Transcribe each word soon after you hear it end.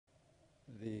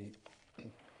The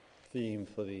theme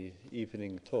for the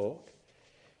evening talk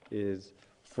is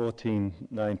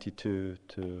 1492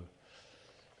 to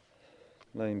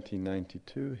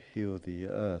 1992, Heal the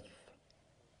Earth.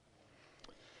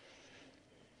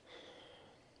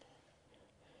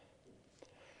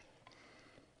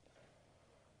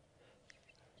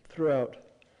 Throughout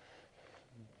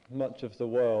much of the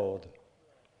world,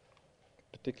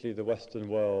 particularly the Western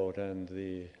world and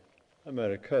the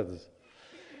Americas,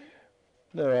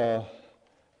 there are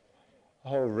a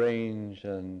whole range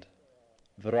and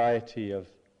variety of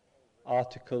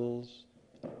articles,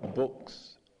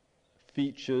 books,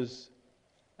 features,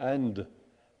 and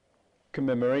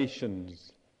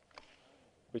commemorations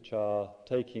which are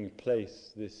taking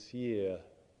place this year,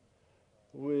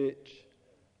 which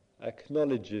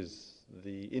acknowledges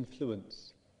the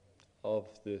influence of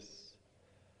this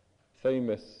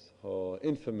famous or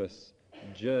infamous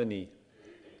journey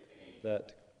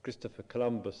that Christopher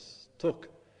Columbus took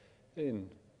in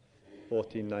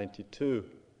 1492.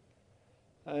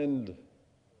 And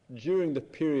during the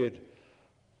period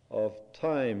of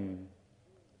time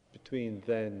between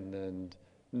then and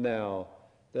now,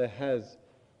 there has,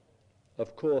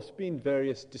 of course, been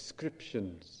various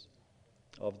descriptions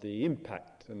of the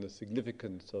impact and the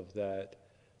significance of that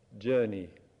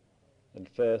journey. And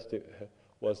first it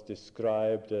was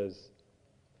described as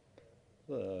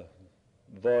a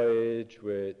voyage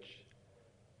which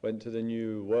went to the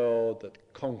New World,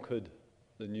 that conquered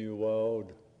the New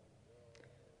World.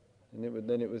 And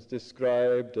then it was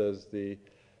described as the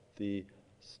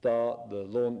start, the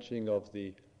launching of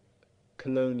the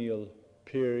colonial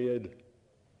period,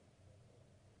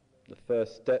 the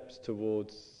first steps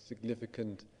towards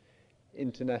significant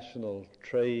international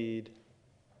trade,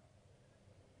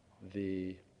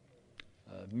 the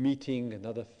meeting,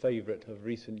 another favourite of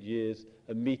recent years,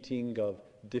 a meeting of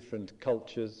different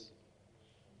cultures.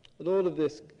 And all of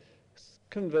this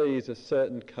conveys a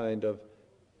certain kind of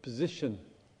position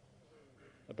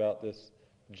about this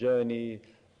journey,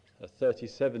 a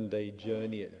 37-day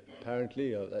journey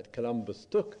apparently that Columbus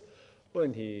took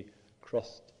when he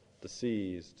crossed the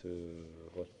seas to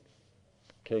what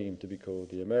came to be called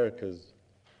the Americas.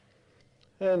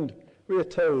 And we are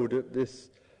told at this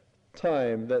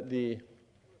time that the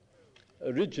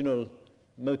original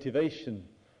motivation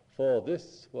for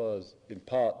this was in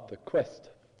part the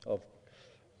quest of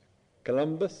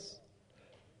Columbus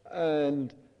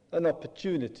and an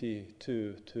opportunity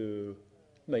to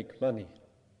make money.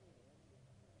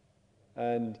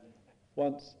 And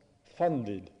once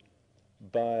funded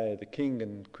by the King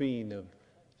and Queen of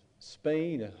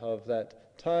Spain of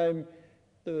that time,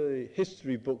 the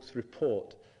history books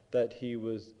report that he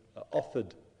was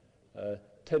offered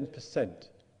 10%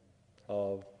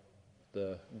 of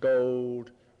the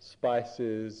gold,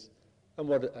 spices, and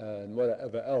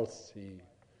whatever else he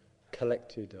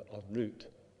collected en route.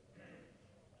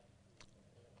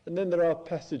 And then there are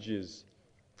passages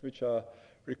which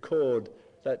record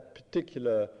that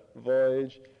particular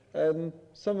voyage and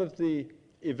some of the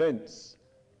events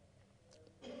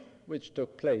which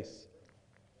took place.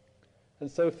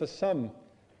 And so for some,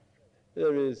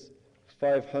 there is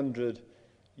 500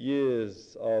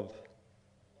 years of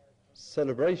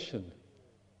celebration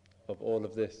of all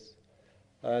of this.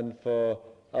 And for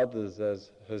others, as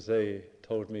Jose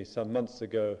told me some months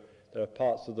ago, there are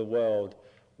parts of the world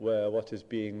where what is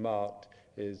being marked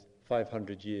is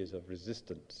 500 years of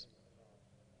resistance.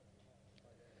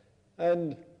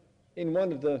 And in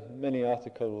one of the many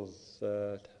articles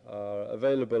that are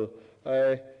available,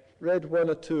 I read one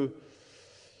or two,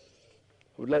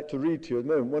 I would like to read to you at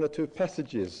the moment, one or two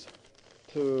passages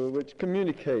which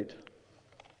communicate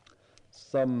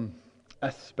some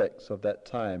aspects of that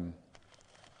time.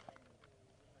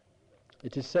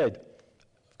 It is said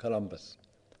of Columbus,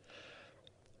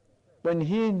 when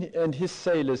he and his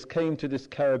sailors came to this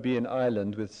Caribbean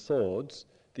island with swords,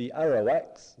 the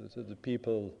Arawaks, the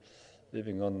people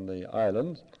living on the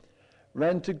island,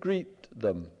 ran to greet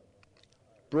them,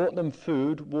 brought them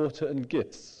food, water, and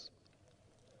gifts.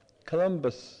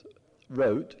 Columbus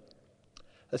wrote,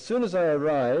 "As soon as I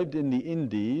arrived in the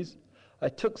Indies, I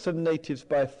took some natives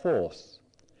by force,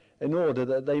 in order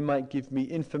that they might give me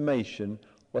information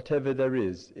whatever there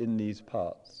is in these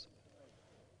parts."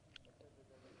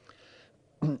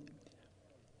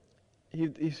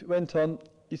 He went on,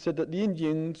 he said that the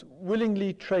Indians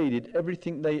willingly traded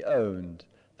everything they owned.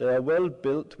 They are well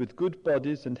built with good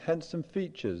bodies and handsome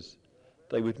features.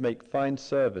 They would make fine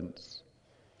servants.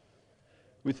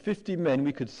 With 50 men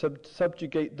we could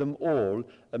subjugate them all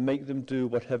and make them do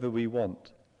whatever we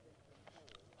want.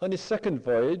 On his second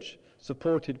voyage,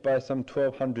 supported by some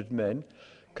 1,200 men,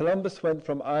 Columbus went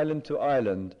from island to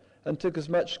island and took as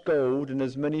much gold and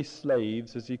as many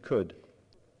slaves as he could.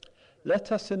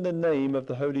 Let us, in the name of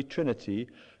the Holy Trinity,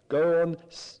 go on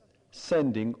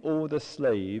sending all the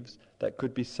slaves that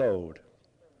could be sold.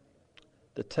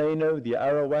 The Taino, the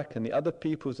Arawak, and the other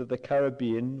peoples of the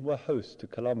Caribbean were hosts to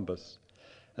Columbus,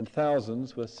 and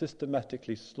thousands were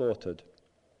systematically slaughtered.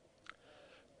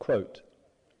 Quote,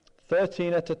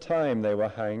 13 at a time they were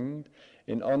hanged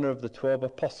in honor of the 12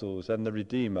 apostles and the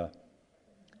Redeemer.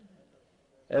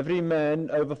 Every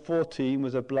man over 14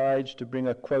 was obliged to bring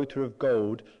a quota of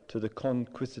gold to the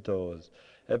conquistadors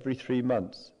every 3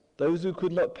 months. Those who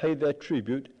could not pay their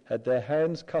tribute had their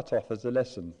hands cut off as a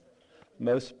lesson.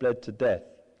 Most bled to death.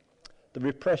 The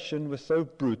repression was so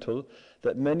brutal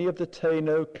that many of the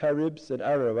Taino, Caribs, and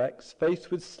Arawaks,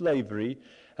 faced with slavery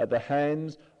at the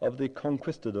hands of the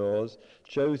conquistadors,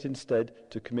 chose instead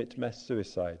to commit mass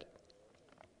suicide.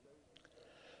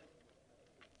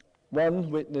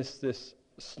 One witnessed this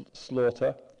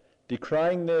slaughter.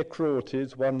 Decrying their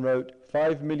cruelties, one wrote,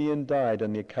 5 million died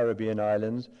on the Caribbean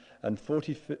islands and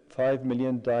 45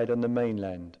 million died on the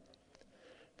mainland.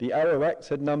 The Arawaks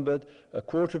had numbered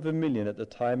 250,000 at the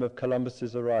time of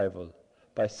Columbus's arrival.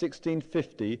 By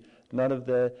 1650, none of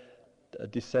their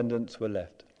descendants were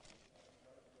left.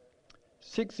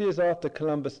 6 years after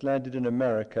Columbus landed in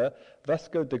America,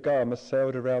 Vasco da Gama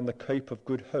sailed around the Cape of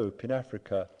Good Hope in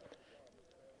Africa.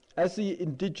 As the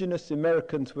indigenous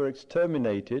Americans were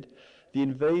exterminated, the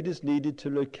invaders needed to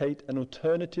locate an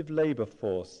alternative labor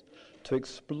force to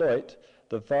exploit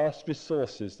the vast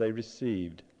resources they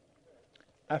received.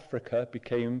 Africa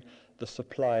became the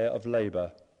supplier of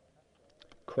labor.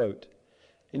 Quote,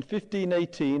 in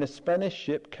 1518, a Spanish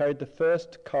ship carried the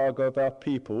first cargo of our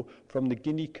people from the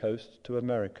Guinea coast to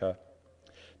America.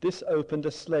 This opened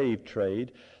a slave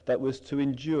trade that was to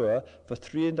endure for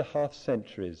 3.5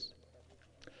 centuries.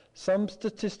 Some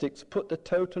statistics put the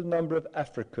total number of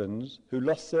Africans who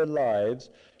lost their lives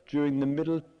during the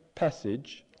Middle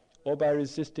Passage or by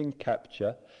resisting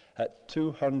capture at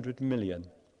 200 million.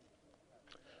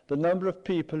 The number of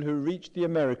people who reached the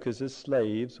Americas as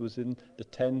slaves was in the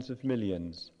tens of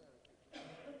millions.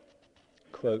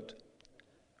 Quote,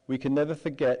 we can never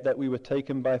forget that we were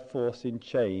taken by force in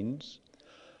chains,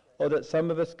 or that some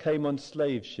of us came on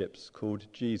slave ships called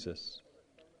Jesus.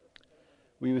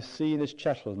 We were seen as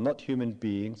chattel, not human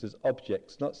beings, as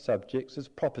objects, not subjects, as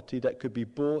property that could be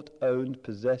bought, owned,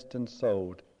 possessed, and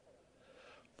sold.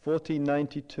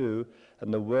 1492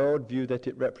 and the world view that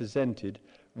it represented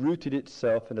rooted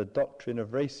itself in a doctrine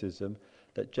of racism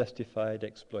that justified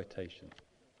exploitation.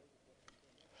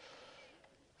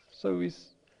 So we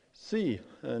see,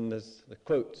 and as the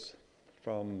quotes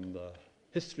from the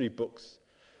history books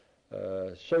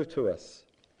show to us,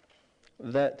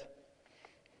 that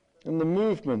in the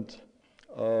movement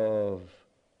of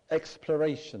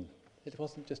exploration, it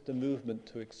wasn't just a movement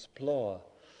to explore,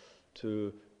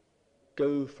 to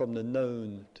go from the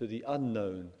known to the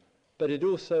unknown, but it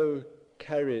also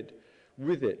carried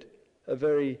with it a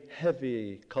very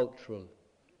heavy cultural,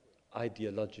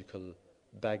 ideological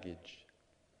baggage.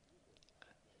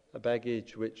 A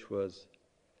baggage which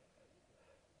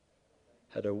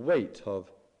had a weight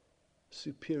of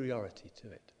superiority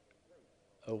to it,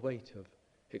 a weight of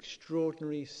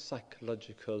extraordinary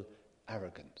psychological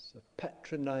arrogance, a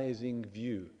patronizing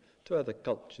view to other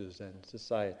cultures and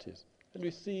societies. And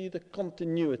we see the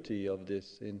continuity of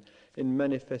this in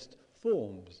manifest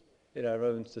forms in our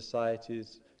own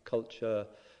societies, culture,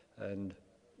 and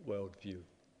worldview.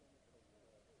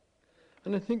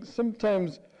 And I think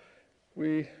sometimes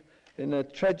we, in a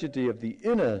tragedy of the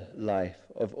inner life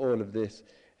of all of this,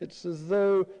 it's as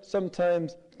though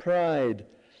sometimes pride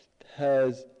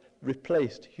has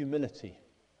replaced humility.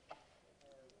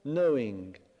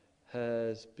 Knowing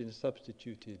has been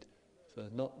substituted for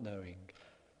not knowing.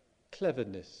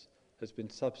 Cleverness has been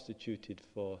substituted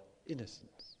for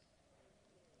innocence.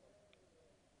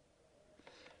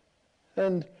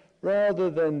 And rather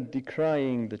than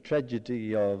decrying the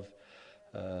tragedy of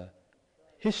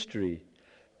history,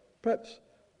 perhaps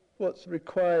what's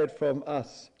required from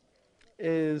us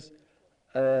is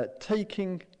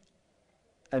taking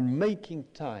and making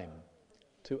time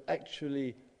to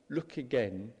actually look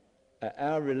again at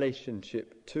our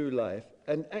relationship to life,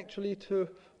 and actually to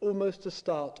almost to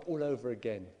start all over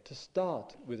again, to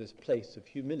start with this place of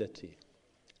humility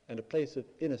and a place of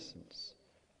innocence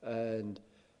and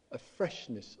a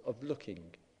freshness of looking.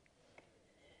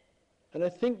 And I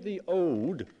think the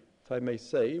old, if I may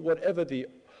say, whatever the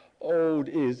old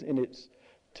is in its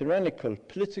tyrannical,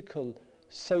 political,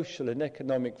 social and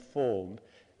economic form,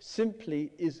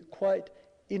 simply is quite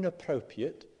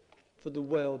inappropriate for the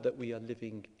world that we are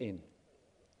living in.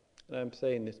 And I'm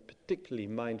saying this particularly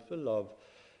mindful of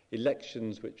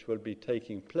elections which will be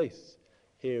taking place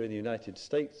here in the United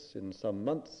States in some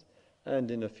months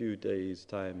and in a few days'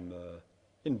 time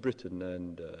in Britain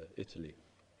and Italy.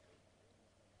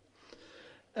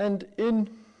 And in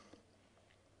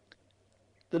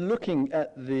the looking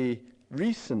at the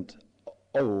recent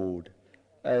old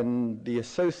and the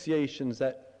associations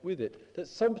that with it, that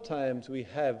sometimes we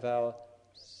have our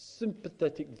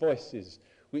sympathetic voices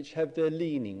which have their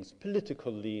leanings,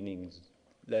 political leanings,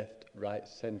 left, right,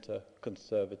 centre,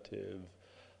 conservative,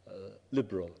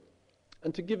 liberal.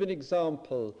 And to give an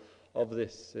example of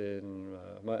this in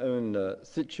my own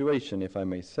situation, if I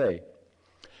may say,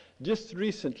 just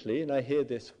recently, and I hear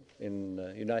this in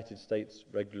the United States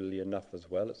regularly enough as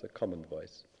well, it's a common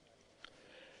voice.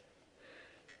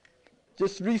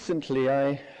 Just recently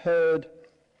I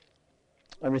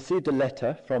received a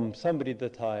letter from somebody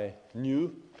that I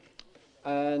knew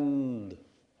and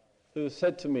who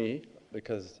said to me,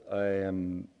 because I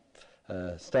am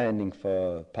standing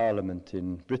for Parliament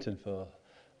in Britain for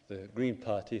the Green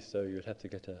Party, so you'll have to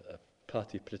get a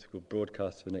party political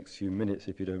broadcast for the next few minutes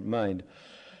if you don't mind.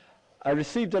 I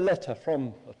received a letter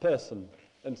from a person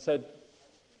and said,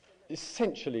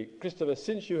 essentially, Christopher,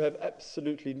 since you have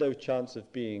absolutely no chance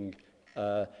of being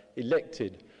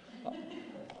elected,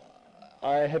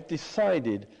 I have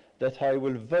decided that I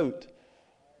will vote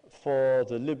for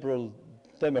the Liberal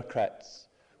Democrats,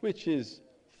 which is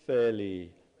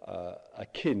fairly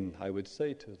akin, I would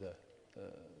say, to the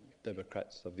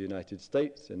Democrats of the United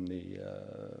States in the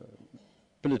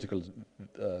political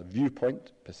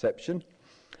viewpoint, perception,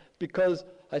 because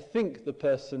I think the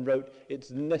person wrote, it's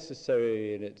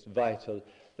necessary and it's vital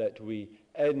that we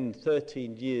end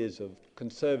 13 years of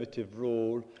conservative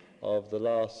rule, of the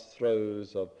last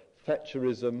throes of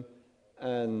Thatcherism,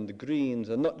 and the Greens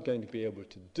are not going to be able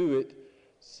to do it,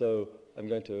 so I'm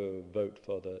going to vote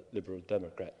for the Liberal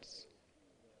Democrats.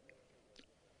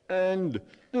 And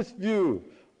this view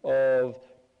of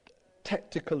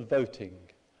tactical voting,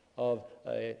 of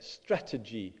a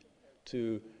strategy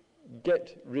to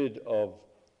get rid of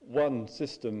one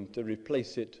system to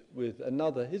replace it with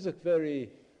another is a very,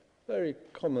 very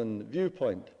common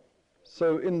viewpoint.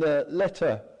 So in the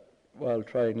letter, while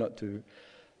trying not to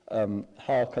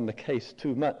hark on the case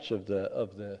too much of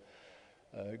the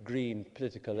green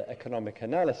political economic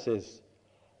analysis,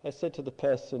 I said to the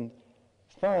person,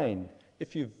 fine,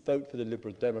 if you vote for the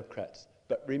Liberal Democrats,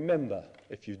 but remember,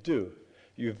 if you do,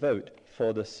 you vote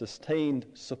for the sustained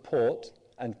support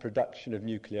and production of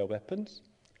nuclear weapons,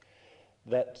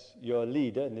 that your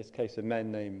leader, in this case a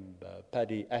man named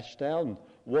Paddy Ashdown,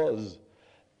 was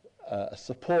a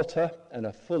supporter and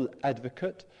a full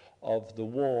advocate of the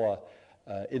war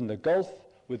in the Gulf,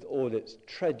 with all its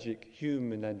tragic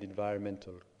human and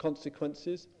environmental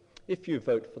consequences. If you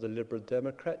vote for the Liberal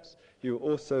Democrats, you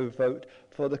also vote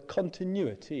for the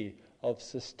continuity of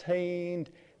sustained,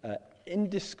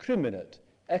 indiscriminate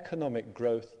economic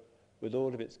growth with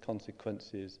all of its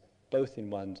consequences, both in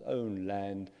one's own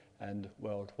land and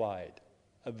worldwide.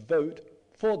 A vote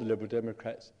for the Liberal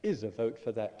Democrats is a vote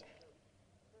for that.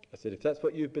 I said, if that's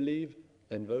what you believe,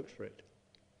 then vote for it.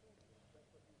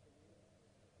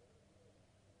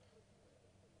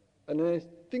 And I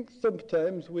think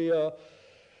sometimes we are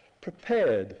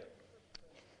prepared.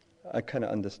 I kind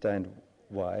of understand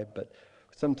why, but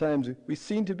sometimes we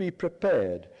seem to be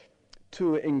prepared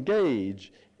to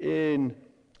engage in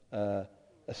a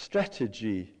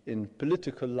strategy in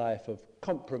political life of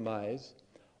compromise,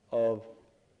 of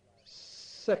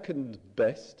second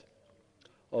best,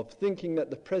 of thinking that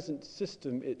the present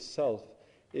system itself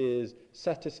is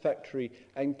satisfactory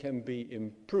and can be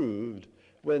improved,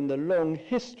 when the long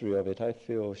history of it, I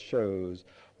feel, shows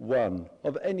one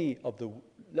of any of the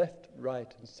left,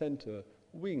 right and centre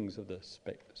wings of the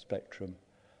spectrum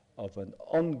of an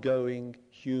ongoing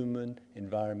human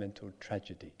environmental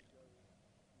tragedy.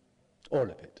 All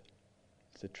of it.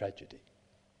 It's a tragedy.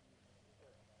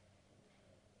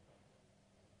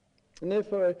 And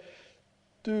therefore I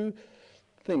do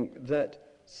think that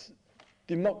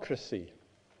democracy,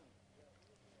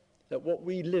 that what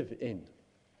we live in,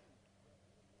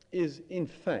 is in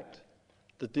fact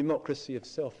the democracy of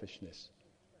selfishness.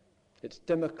 It's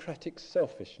democratic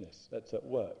selfishness that's at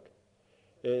work.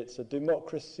 It's a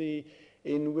democracy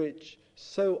in which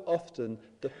so often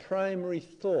the primary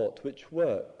thought which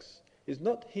works is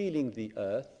not healing the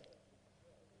earth,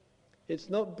 it's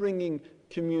not bringing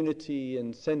community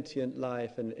and sentient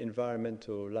life and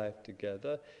environmental life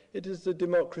together. It is the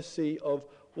democracy of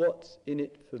what's in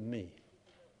it for me.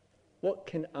 What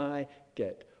can I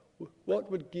get? What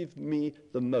would give me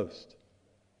the most?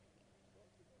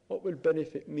 What will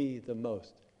benefit me the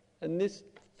most? And this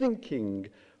thinking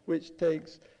which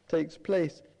takes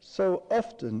place so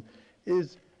often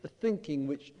is a thinking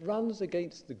which runs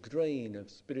against the grain of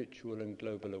spiritual and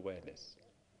global awareness.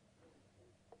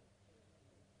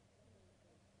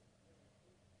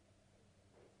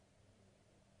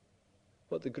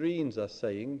 What the Greens are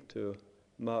saying, to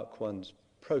mark one's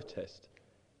protest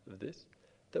of this,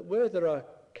 that where there are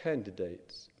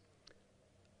candidates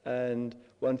and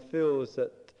one feels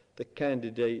that the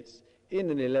candidates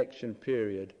in an election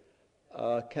period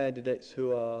are candidates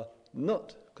who are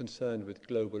not concerned with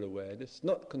global awareness,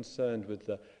 not concerned with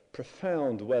the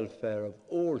profound welfare of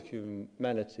all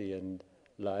humanity and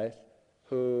life,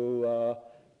 who are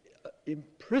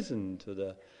imprisoned to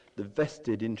the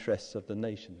vested interests of the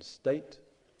nation state,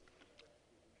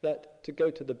 that to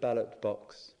go to the ballot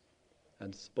box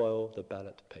and spoil the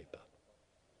ballot paper.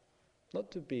 Not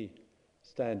to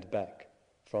stand back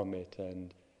from it,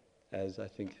 and as I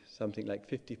think something like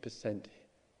 50%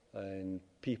 in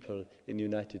people in the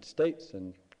United States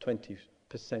and 20%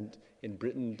 in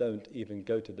Britain don't even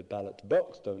go to the ballot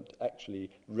box, don't actually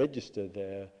register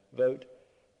their vote.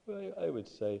 Well, I would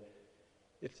say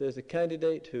if there's a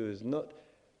candidate who is not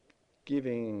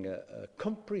giving a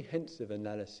comprehensive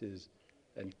analysis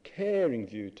and caring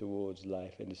view towards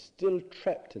life and is still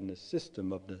trapped in the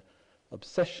system of the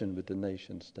obsession with the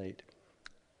nation state,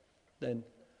 then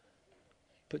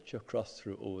put your cross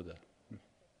through all the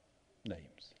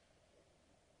names.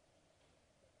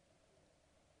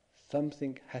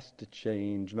 Something has to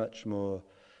change much more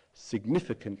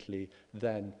significantly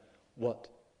than what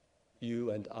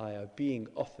you and I are being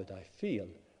offered, I feel,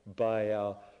 by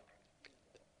our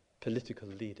political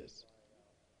leaders.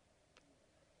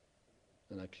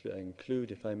 And I include,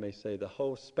 if I may say, the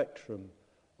whole spectrum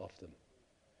of them.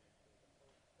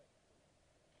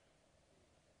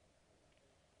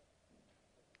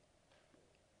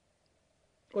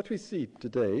 What we see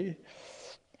today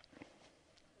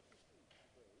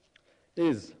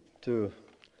is, to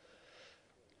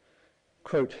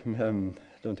quote, I don't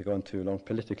want to go on too long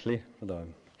politically, although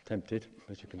I'm tempted,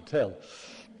 as you can tell.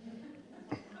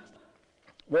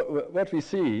 What we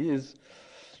see is,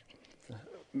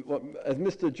 as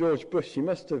Mr. George Bush, he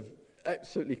must have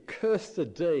absolutely cursed the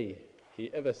day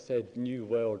he ever said New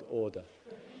World Order.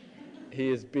 He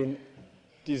has been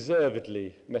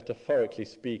deservedly, metaphorically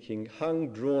speaking, hung,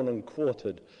 drawn and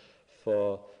quartered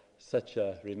for such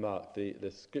a remark. The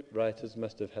script writers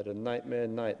must have had a nightmare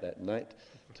night that night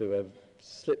to have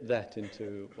slipped that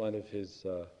into one of his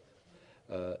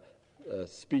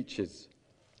speeches.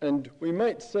 And we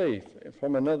might say,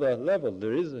 from another level,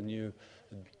 there is a new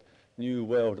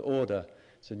world order.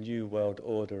 It's a new world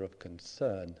order of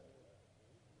concern.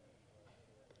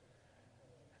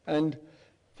 And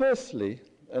firstly,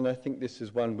 and I think this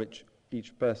is one which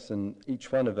each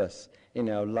one of us in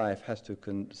our life has to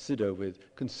consider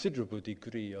with considerable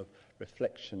degree of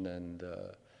reflection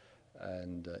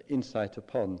and insight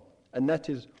upon, and that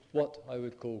is what I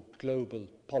would call global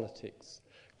politics.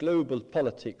 Global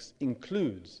politics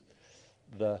includes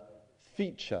the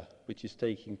feature which is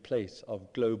taking place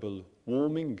of global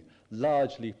warming,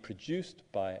 largely produced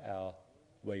by our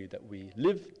way that we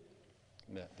live,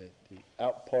 the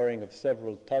outpouring of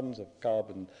several tons of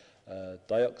carbon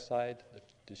dioxide, the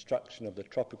destruction of the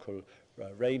tropical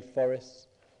rainforests.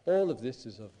 All of this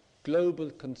is of global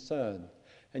concern,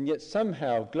 and yet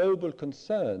somehow global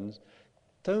concerns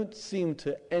don't seem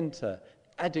to enter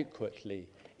adequately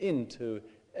into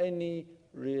any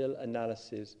real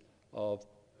analysis of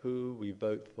who we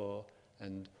vote for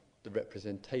and the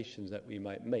representations that we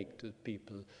might make to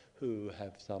people who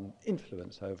have some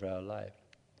influence over our life.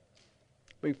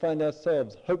 We find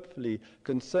ourselves hopefully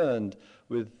concerned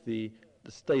with the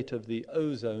state of the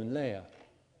ozone layer,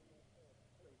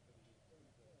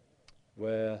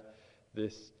 where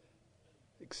this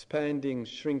expanding,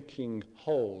 shrinking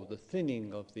hole, the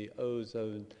thinning of the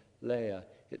ozone layer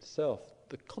itself,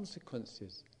 the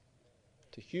consequences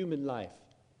to human life,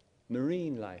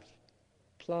 marine life,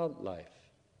 plant life.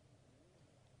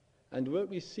 And what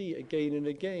we see again and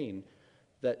again,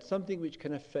 that something which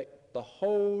can affect the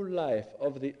whole life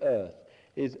of the earth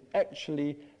is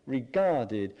actually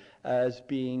regarded as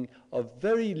being of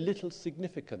very little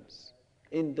significance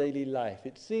in daily life.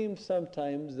 It seems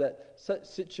sometimes that such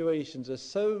situations are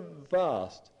so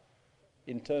vast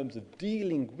in terms of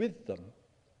dealing with them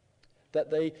that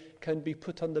they can be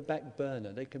put on the back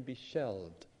burner, they can be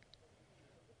shelved.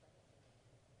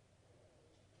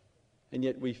 And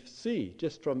yet we see,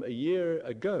 just from a year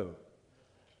ago,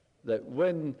 that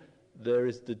when there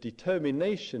is the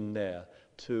determination there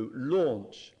to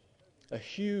launch a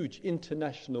huge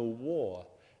international war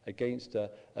against a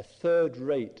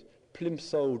third-rate,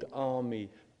 plimsolled army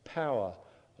power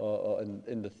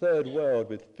in the third world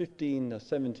with 15 or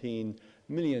 17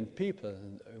 million people,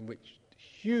 in which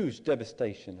huge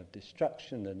devastation of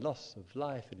destruction and loss of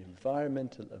life and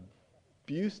environmental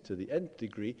abuse to the nth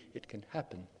degree, it can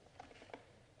happen.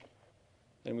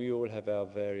 And we all have our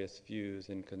various views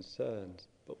and concerns.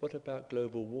 But what about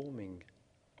global warming?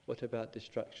 What about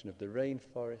destruction of the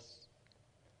rainforests?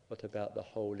 What about the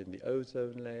hole in the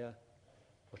ozone layer?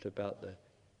 What about the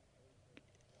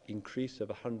increase of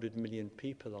 100 million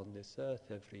people on this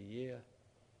earth every year?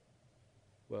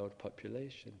 World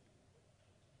population.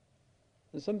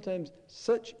 And sometimes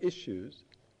such issues,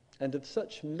 and of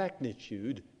such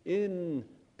magnitude in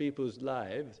people's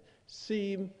lives,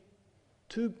 seem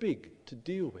too big to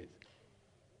deal with.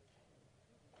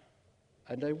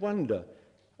 And I wonder,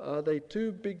 are they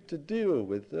too big to deal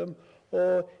with them,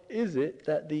 or is it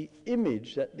that the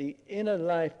image that the inner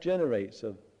life generates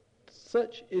of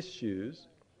such issues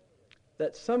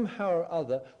that somehow or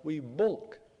other we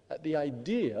balk at the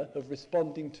idea of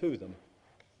responding to them?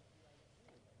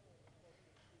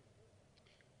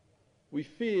 We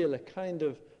feel a kind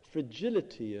of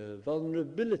fragility, a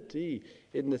vulnerability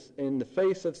in the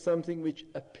face of something which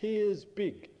appears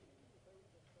big.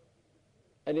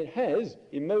 And it has,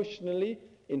 emotionally,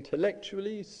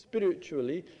 intellectually,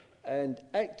 spiritually, and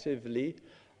actively,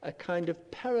 a kind of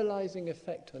paralyzing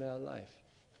effect on our life.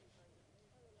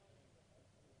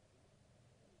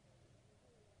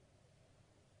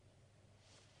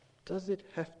 Does it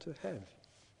have to have?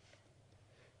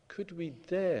 Could we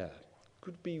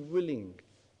be willing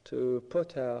to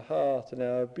put our heart and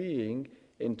our being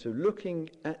into looking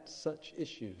at such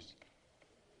issues?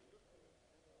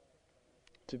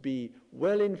 To be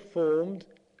well informed,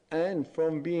 and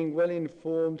from being well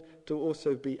informed to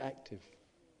also be active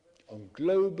on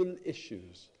global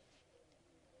issues.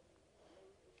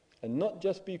 And not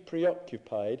just be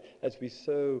preoccupied, as we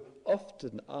so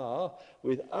often are,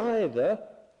 with either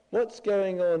what's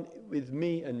going on with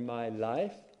me and my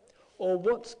life, or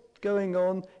what's going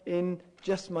on in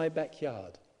just my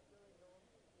backyard.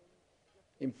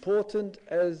 Important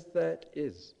as that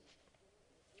is.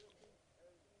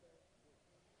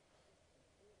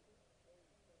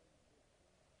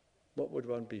 What would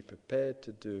one be prepared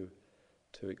to do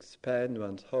to expand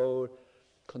one's whole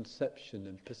conception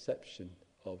and perception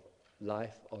of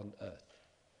life on earth?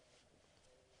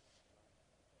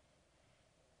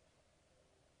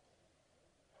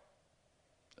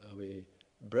 Are we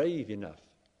brave enough?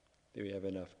 Do we have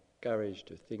enough courage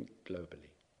to think globally,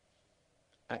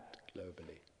 act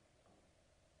globally?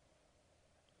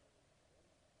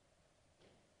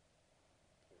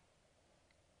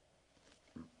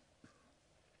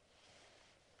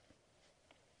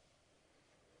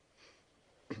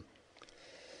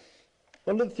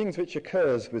 One of the things which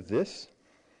occurs with this,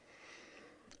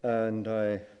 and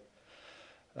I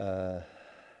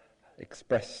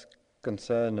express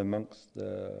concern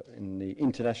in the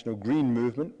international green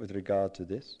movement with regard to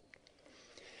this,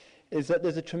 is that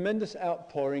there's a tremendous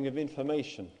outpouring of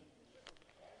information.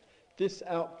 This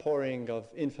outpouring of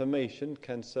information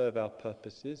can serve our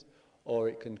purposes, or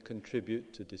it can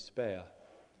contribute to despair.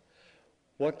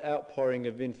 What outpouring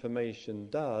of information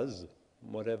does,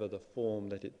 whatever the form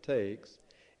that it takes,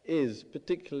 is,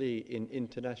 particularly in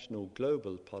international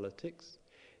global politics,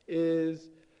 is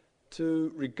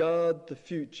to regard the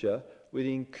future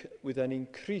with an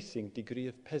increasing degree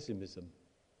of pessimism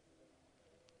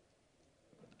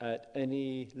at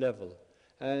any level.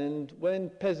 And when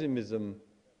pessimism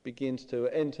begins to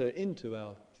enter into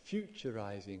our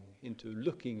futurizing, into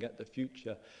looking at the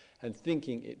future and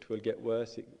thinking it will get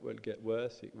worse, it will get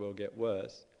worse, it will get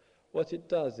worse, what it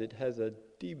does, it has a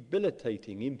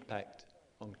debilitating impact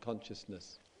on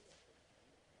consciousness,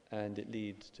 and it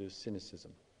leads to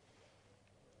cynicism.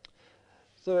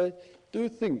 So I do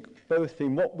think both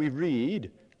in what we read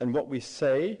and what we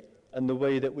say and the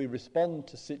way that we respond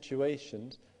to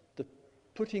situations, the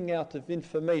putting out of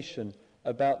information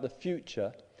about the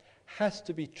future has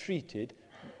to be treated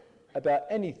about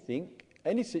anything,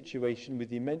 any situation,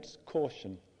 with immense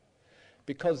caution,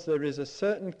 because there is a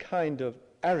certain kind of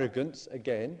arrogance,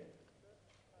 again,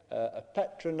 a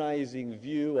patronizing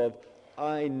view of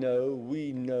I know,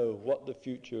 we know what the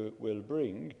future will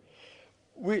bring,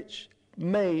 which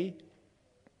may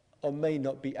or may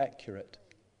not be accurate.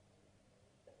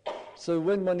 So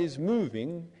when one is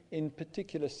moving in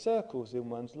particular circles in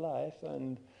one's life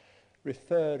and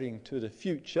referring to the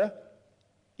future,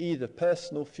 either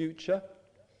personal future,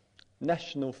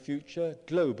 national future,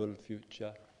 global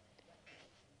future,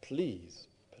 please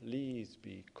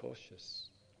be cautious.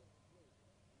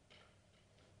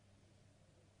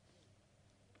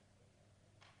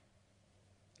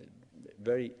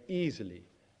 very easily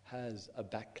has a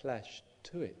backlash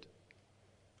to it.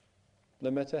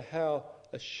 No matter how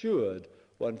assured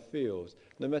one feels,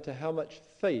 no matter how much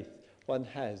faith one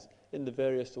has in the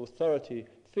various authority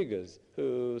figures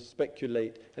who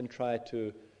speculate and try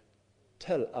to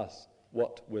tell us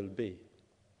what will be.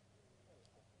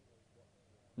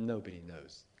 Nobody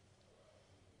knows.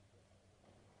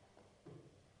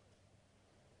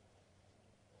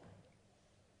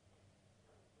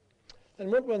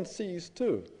 And what one sees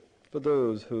too, for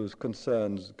those whose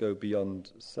concerns go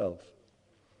beyond self,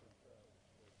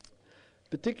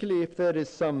 particularly if there is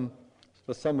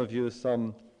for some of you,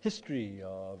 some history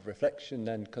of reflection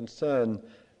and concern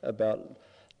about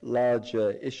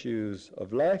larger issues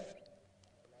of life,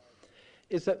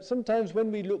 is that sometimes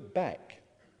when we look back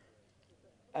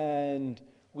and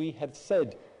we have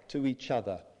said to each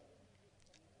other,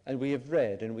 and we have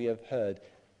read and we have heard,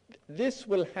 this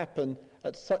will happen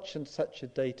at such and such a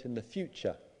date in the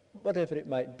future, whatever it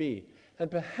might be, and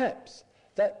perhaps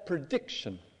that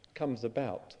prediction comes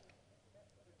about.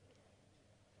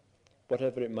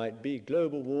 Whatever it might be,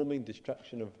 global warming,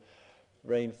 destruction of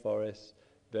rainforests,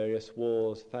 various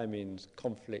wars, famines,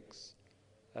 conflicts,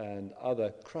 and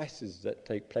other crises that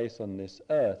take place on this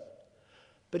earth.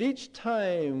 But each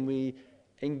time we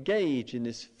engage in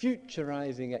this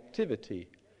futurizing activity,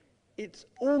 it's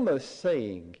almost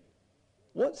saying,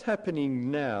 what's happening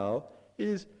now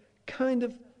is kind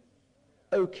of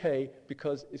okay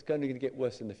because it's going to get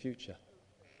worse in the future.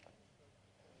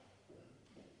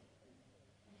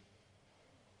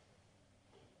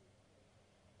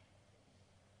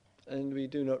 And we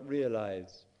do not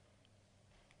realize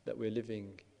that we're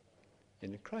living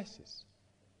in a crisis.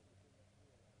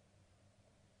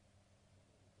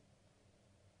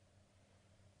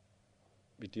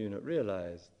 We do not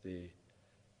realize the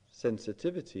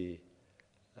sensitivity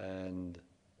and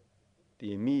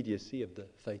the immediacy of the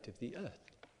fate of the earth.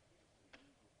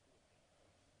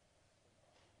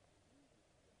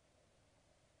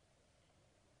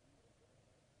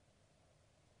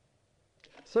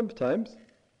 Sometimes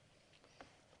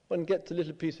one gets a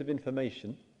little piece of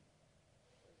information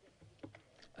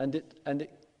and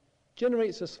it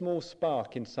generates a small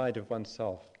spark inside of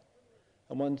oneself.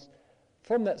 And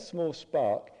from that small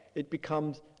spark, it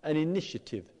becomes an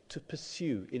initiative to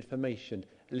pursue information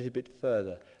a little bit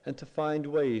further and to find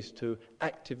ways to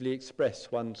actively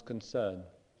express one's concern.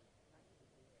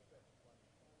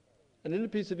 A little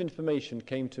piece of information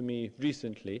came to me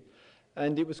recently,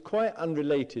 and it was quite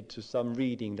unrelated to some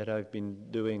reading that I've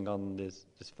been doing on this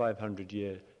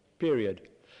 500-year period.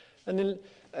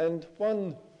 And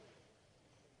one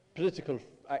political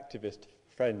activist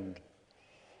friend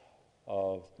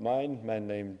of mine, a man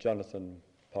named Jonathan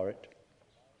Porritt,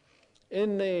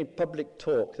 in a public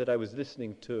talk that I was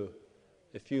listening to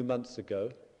a few months ago,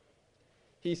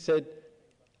 he said,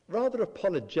 rather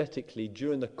apologetically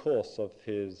during the course of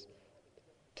his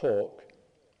talk,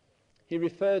 he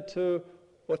referred to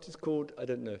what is called, I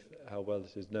don't know how well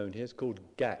this is known here, it's called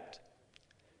GATT.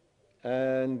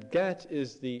 And GATT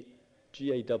is the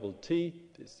G-A-T-T,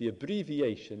 it's the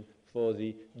abbreviation for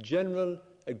the General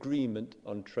Agreement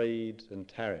on Trade and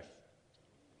Tariff.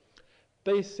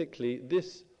 Basically,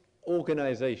 this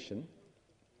organization,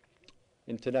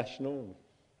 international,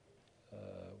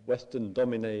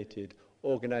 Western-dominated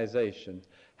organization,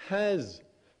 has,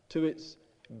 to its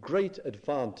great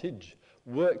advantage,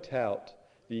 worked out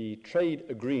the trade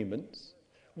agreements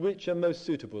which are most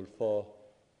suitable for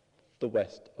the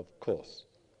West, of course.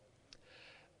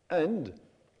 And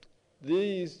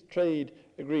these trade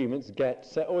agreements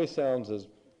always sounds, as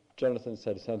Jonathan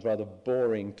said, it sounds rather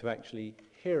boring to actually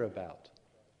hear about.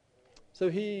 So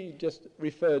he just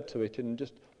referred to it in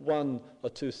just one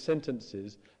or two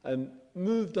sentences and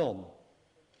moved on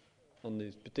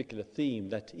this particular theme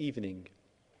that evening.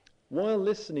 While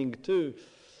listening to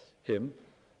him,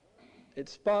 it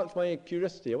sparked my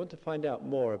curiosity. I want to find out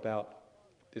more about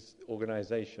this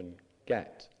organization,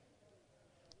 GATT.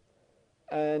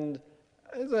 And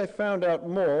as I found out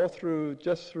more through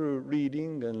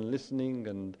reading and listening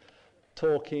and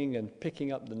talking and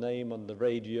picking up the name on the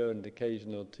radio and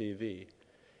occasional TV,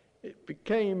 it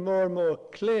became more and more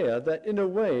clear that in a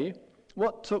way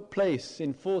what took place in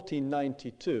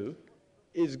 1492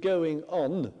 is going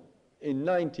on in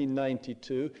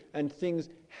 1992, and things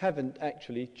haven't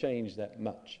actually changed that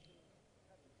much.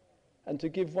 And to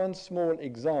give one small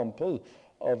example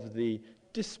of the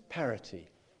disparity,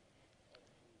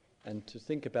 and to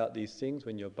think about these things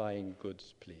when you're buying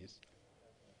goods, please,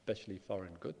 especially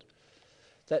foreign goods,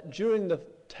 that during the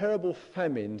terrible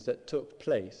famines that took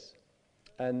place,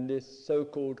 and this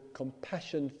so-called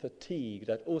compassion fatigue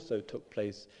that also took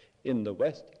place in the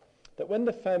West, that when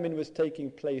the famine was taking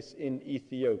place in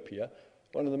Ethiopia,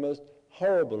 one of the most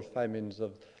horrible famines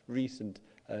of recent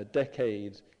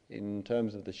decades in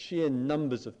terms of the sheer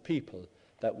numbers of people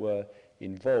that were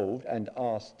involved and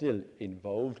are still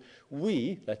involved,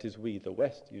 we, that is we, the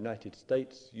West, United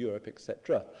States, Europe,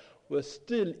 etc., were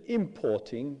still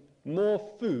importing more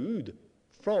food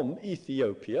from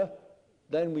Ethiopia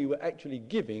than we were actually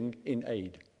giving in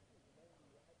aid.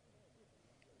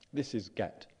 This is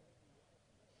GATT.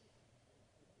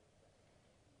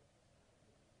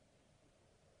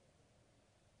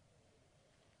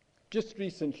 Just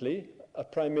recently, a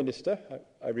Prime Minister,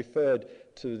 I referred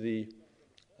to the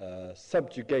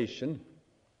subjugation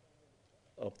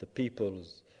of the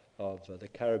peoples of the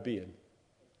Caribbean.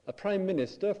 A Prime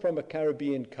Minister from a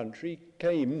Caribbean country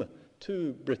came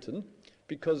to Britain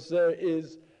because there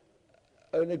is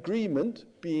an agreement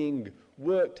being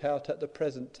worked out at the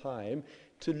present time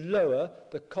to lower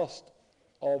the cost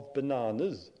of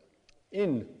bananas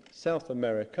in South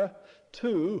America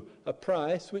to a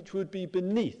price which would be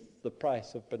beneath the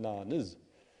price of bananas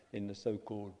in the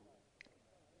so-called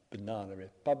banana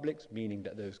republics, meaning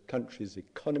that those countries'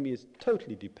 economy is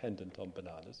totally dependent on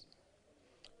bananas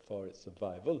for its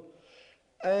survival.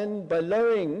 And by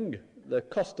lowering the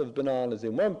cost of bananas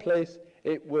in one place,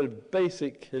 it will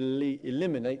basically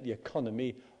eliminate the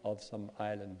economy of some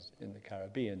islands in the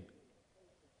Caribbean.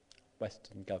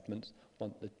 Western governments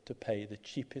want to pay the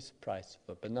cheapest price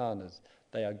for bananas.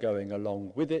 They are going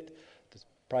along with it. The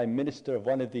Prime Minister of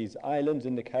one of these islands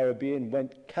in the Caribbean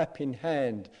went cap in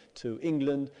hand to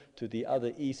England, to the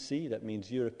other EC, that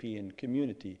means European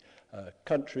Community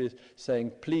countries, saying,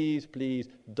 please, please,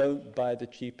 don't buy the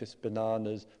cheapest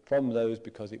bananas from those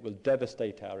because it will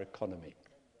devastate our economy.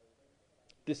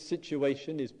 This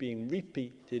situation is being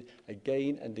repeated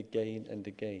again and again and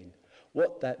again.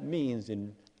 What that means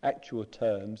in actual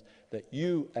terms, that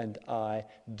you and I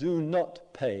do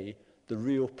not pay the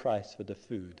real price for the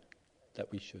food that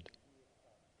we should.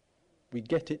 We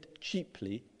get it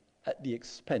cheaply at the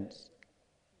expense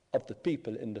of the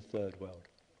people in the third world.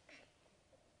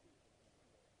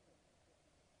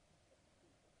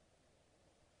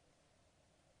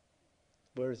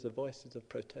 Where is the voices of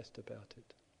protest about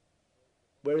it?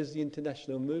 Where is the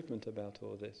international movement about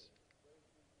all this?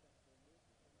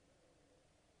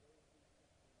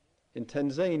 In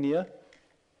Tanzania,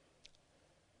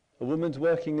 a woman's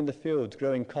working in the fields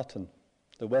growing cotton.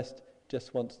 The West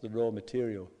just wants the raw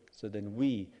material, so then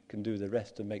we can do the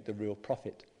rest and make the real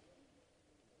profit.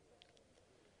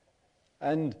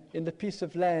 And in the piece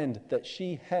of land that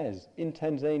she has in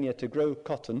Tanzania to grow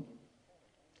cotton,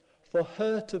 for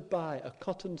her to buy a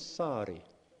cotton sari,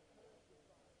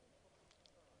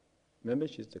 remember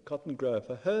she's the cotton grower,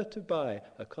 for her to buy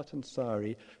a cotton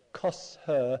sari costs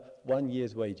her 1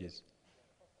 year's wages.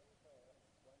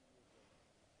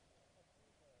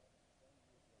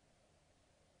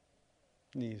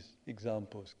 These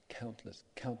examples, countless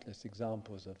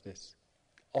examples of this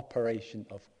operation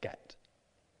of GATT,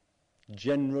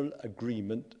 General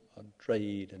Agreement on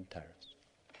Trade and Tariffs.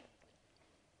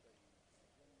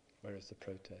 Where is the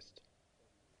protest?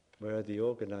 Where are the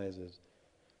organizers?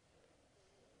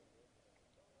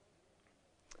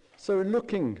 So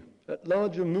looking at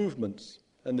larger movements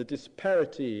and the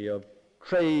disparity of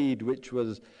trade, which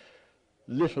was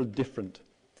little different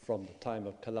from the time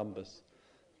of Columbus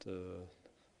to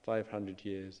 500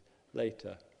 years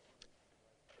later,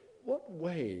 what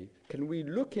way can we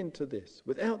look into this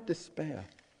without despair,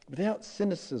 without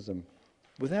cynicism,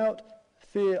 without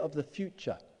fear of the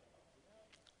future?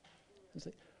 And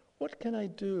say, what can I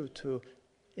do to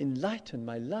enlighten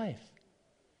my life?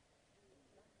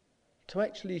 To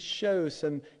actually show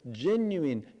some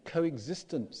genuine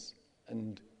coexistence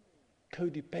and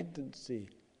codependency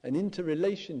and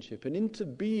interrelationship and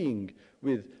interbeing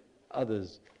with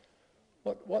others.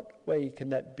 What way can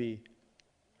that be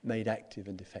made active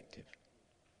and effective?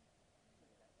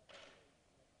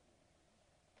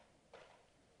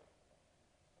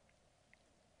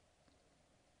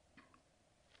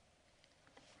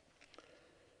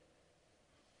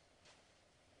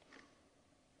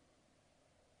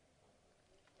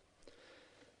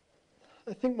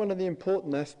 I think one of the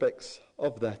important aspects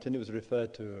of that, and it was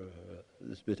referred to a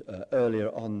little bit earlier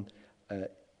on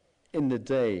in the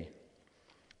day,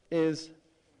 is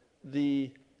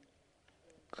the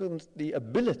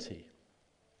ability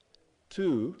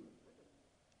to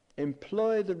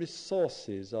employ the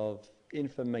resources of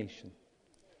information,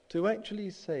 to actually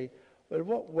say, well,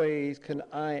 what ways can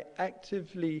I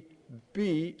actively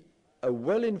be a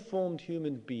well-informed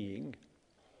human being,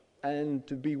 and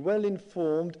to be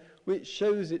well-informed which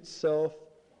shows itself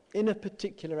in a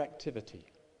particular activity.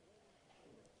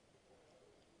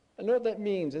 And what that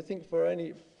means, I think, for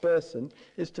any person,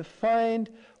 is to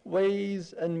find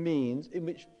ways and means in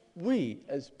which we,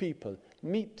 as people,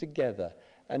 meet together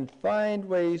and find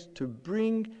ways to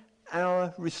bring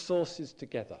our resources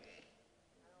together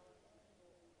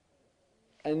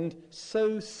and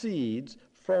sow seeds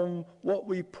from what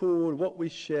we pool, what we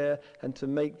share, and to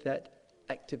make that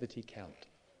activity count.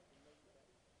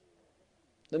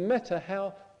 No matter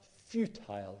how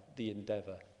futile the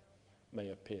endeavour may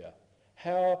appear,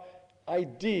 how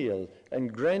ideal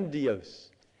and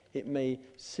grandiose it may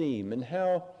seem, and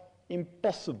how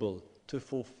impossible to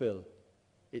fulfill,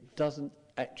 it doesn't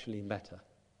actually matter.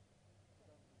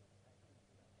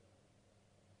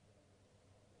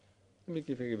 Let me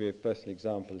give you a personal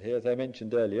example here. As I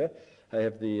mentioned earlier, I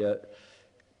have the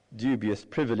dubious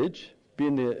privilege,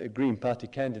 being the Green Party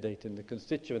candidate in the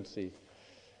constituency.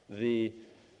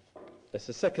 It's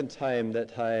the second time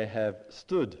that I have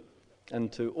stood, and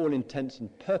to all intents and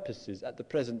purposes, at the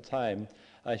present time,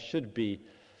 I should be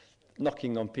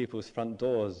knocking on people's front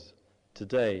doors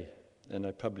today, and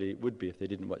I probably would be if they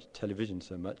didn't watch television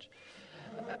so much.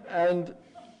 And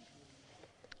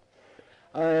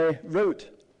I wrote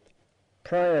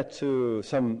prior to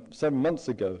some months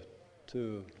ago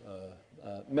to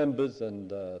members and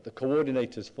the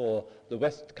coordinators for the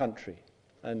West Country,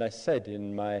 and I said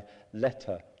in my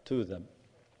letter to them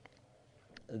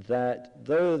that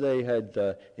though they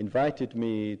had invited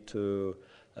me to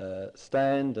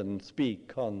stand and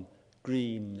speak on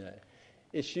green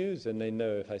issues, and they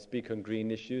know if I speak on green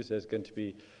issues there's going to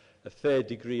be a fair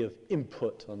degree of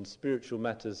input on spiritual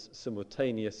matters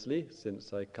simultaneously,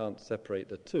 since I can't separate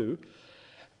the two.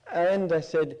 And I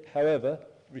said, however,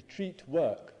 retreat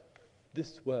work,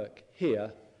 this work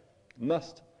here,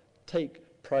 must take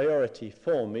priority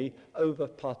for me over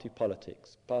party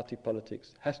politics. Party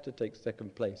politics has to take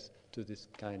second place to this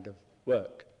kind of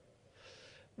work,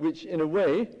 which in a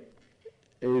way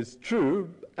is true,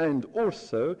 and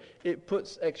also it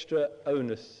puts extra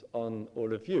onus on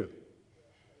all of you.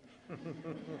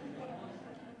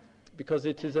 Because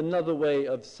it is another way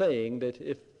of saying that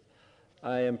if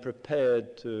I am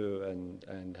prepared to,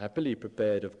 and happily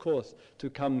prepared, of course, to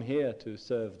come here to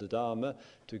serve the Dharma,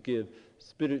 to give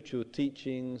spiritual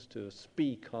teachings, to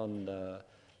speak on the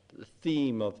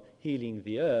theme of healing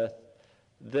the earth,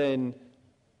 then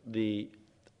the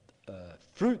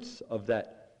fruits of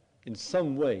that, in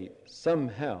some way,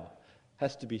 somehow,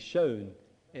 has to be shown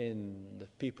in the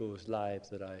people's lives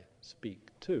that I speak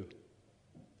to.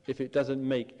 If it doesn't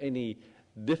make any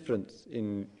difference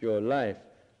in your life,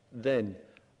 then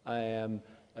I am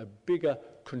a bigger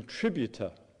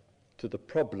contributor to the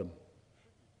problem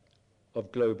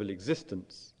of global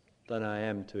existence than I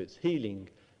am to its healing,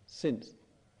 since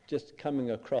just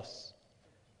coming across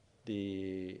on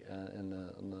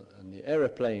the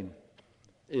aeroplane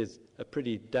is a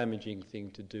pretty damaging thing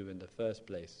to do in the first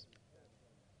place.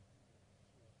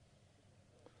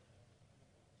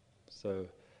 So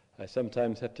I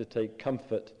sometimes have to take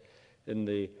comfort in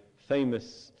the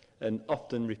famous and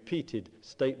often repeated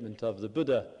statement of the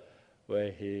Buddha,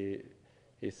 where he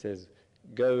says,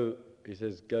 go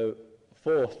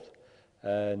forth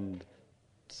and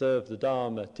serve the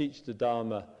Dharma, teach the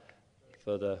Dharma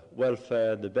for the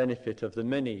welfare and the benefit of the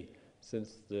many,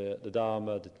 since the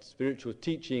Dharma, the spiritual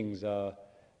teachings are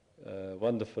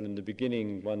wonderful in the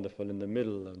beginning, wonderful in the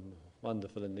middle, and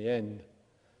wonderful in the end.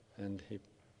 And he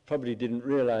probably didn't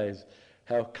realize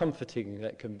how comforting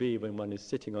that can be when one is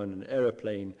sitting on an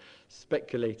aeroplane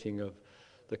speculating of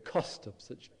the cost of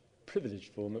such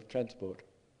privileged form of transport.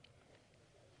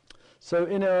 So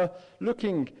in our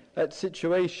looking at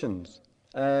situations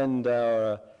and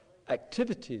our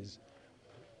activities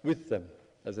with them,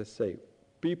 as I say,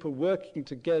 people working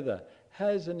together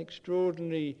has an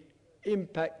extraordinary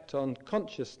impact on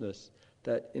consciousness,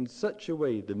 that in such a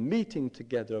way the meeting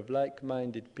together of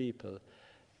like-minded people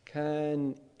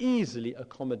can easily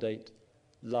accommodate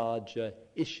larger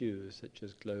issues such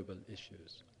as global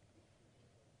issues.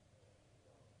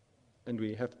 And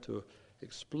we have to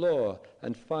explore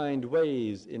and find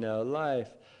ways in our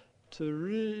life to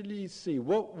really see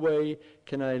what way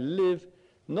can I live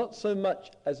not so much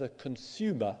as a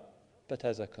consumer but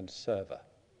as a conserver.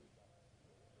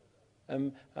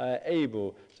 Am I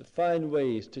able to find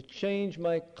ways to change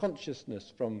my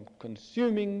consciousness from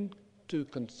consuming to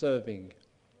conserving?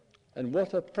 And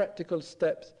what are practical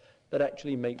steps that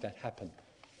actually make that happen?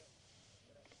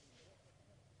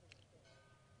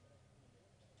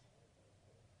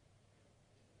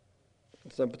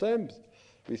 Sometimes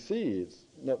we see it's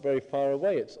not very far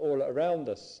away, it's all around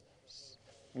us.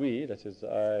 We, that is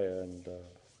I and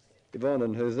Yvonne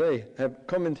and Jose, have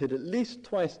commented at least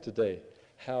twice today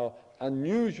how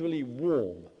unusually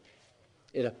warm,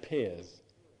 it appears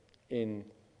in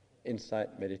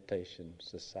Insight Meditation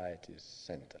Society's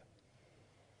center.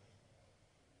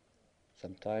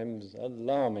 Sometimes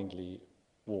alarmingly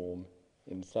warm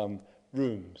in some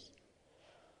rooms.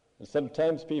 And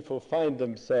sometimes people find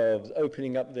themselves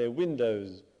opening up their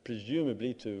windows,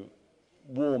 presumably to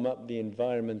warm up the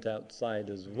environment outside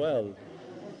as well.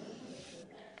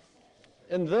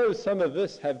 And though some of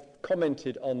us have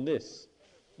commented on this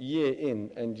year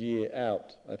in and year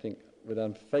out, I think with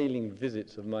unfailing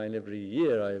visits of mine every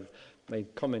year, I've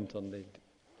made comment on the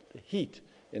heat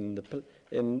in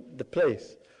the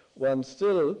place. One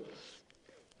still,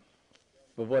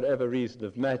 for whatever reason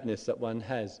of madness that one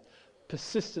has,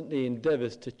 persistently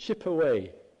endeavors to chip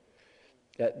away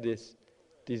at this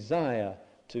desire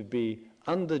to be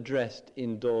underdressed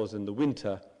indoors in the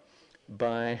winter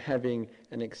by having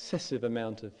an excessive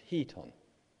amount of heat on,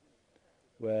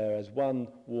 whereas one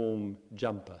warm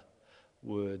jumper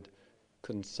would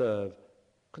conserve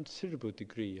a considerable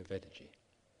degree of energy.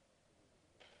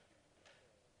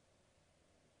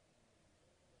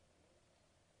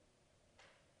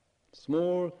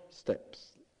 Small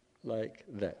steps like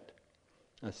that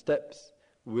are steps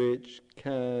which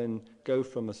can go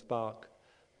from a spark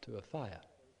to a fire.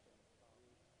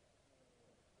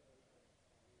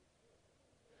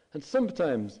 And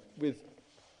sometimes with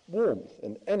warmth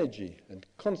and energy and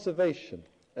conservation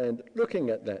and looking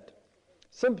at that,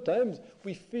 sometimes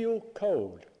we feel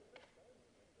cold.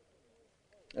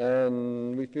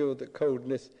 And we feel the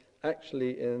coldness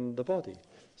actually in the body.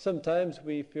 Sometimes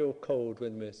we feel cold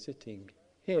when we're sitting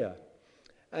here.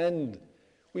 And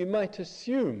we might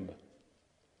assume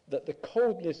that the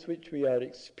coldness which we are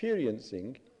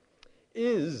experiencing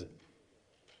is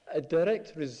a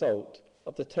direct result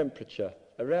of the temperature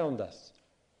around us.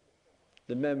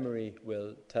 The memory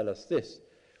will tell us this: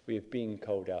 we have been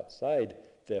cold outside,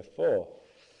 therefore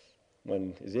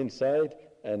one is inside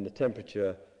and the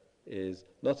temperature is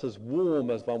not as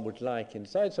warm as one would like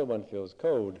inside, so one feels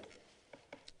cold.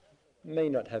 May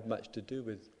not have much to do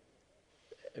with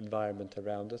environment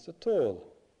around us at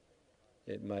all.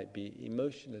 It might be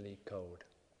emotionally cold.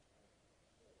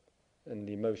 And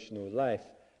the emotional life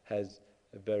has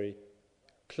a very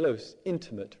close,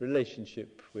 intimate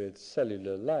relationship with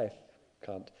cellular life.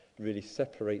 Can't really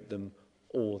separate them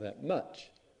all that much.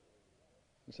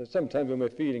 And so sometimes when we're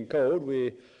feeling cold,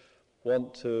 we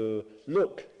want to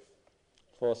look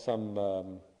for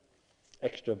some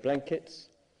extra blankets,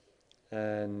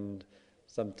 and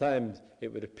sometimes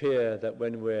it would appear that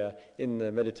when we're in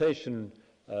the meditation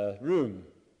room,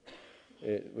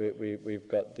 we've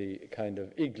got the kind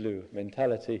of igloo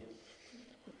mentality,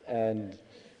 and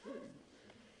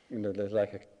there's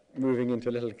like moving into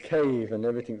a little cave and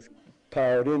everything's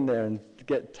piled in there and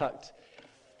get tucked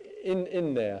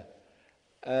in there.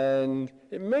 And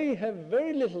it may have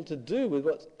very little to do with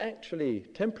what's actually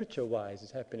temperature-wise is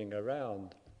happening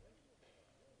around.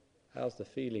 How's the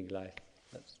feeling life?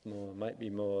 Might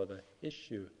be more the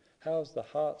issue. How's the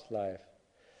heart life?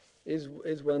 Is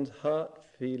one's heart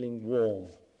feeling warm?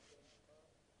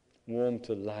 Warm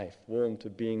to life, warm to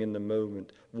being in the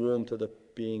moment, warm to the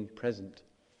being present?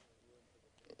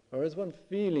 Or is one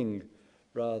feeling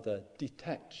rather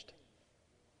detached,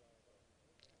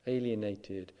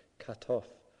 alienated, cut off,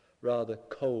 rather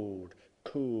cold,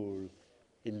 cool,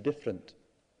 indifferent?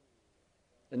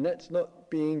 And that's not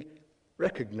being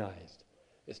recognized.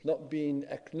 It's not being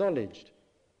acknowledged.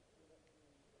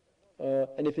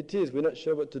 And if it is, we're not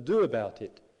sure what to do about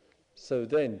it. So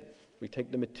then we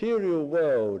take the material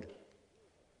world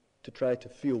to try to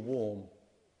feel warm.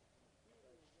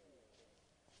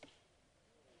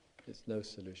 It's no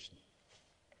solution.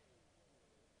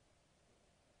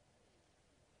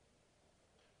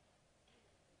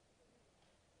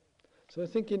 So I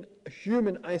think in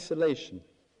human isolation,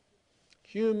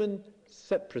 human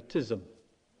separatism,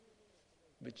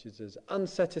 which is as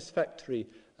unsatisfactory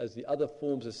as the other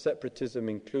forms of separatism,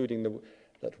 including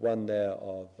that one there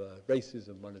of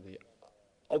racism, one of the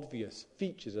obvious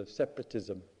features of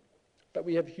separatism. But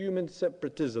we have human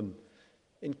separatism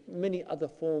in many other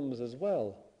forms as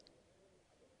well.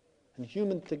 And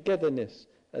human togetherness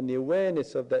and the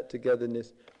awareness of that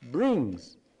togetherness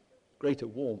brings greater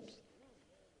warmth.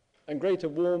 And greater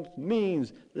warmth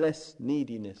means less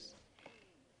neediness.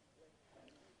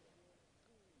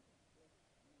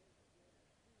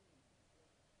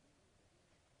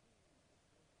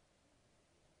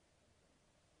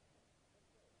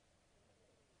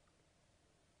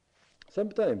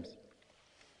 Sometimes,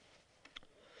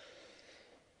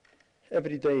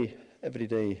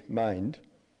 everyday mind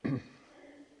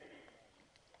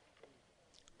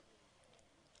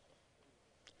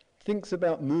thinks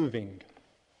about moving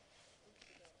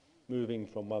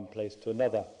from one place to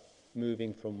another,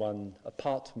 moving from one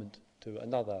apartment to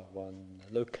another, one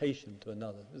location to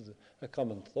another. This is a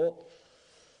common thought.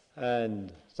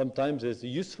 And sometimes there's a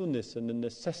usefulness and a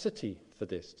necessity for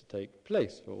this to take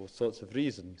place for all sorts of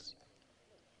reasons.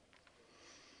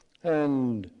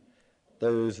 And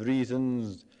those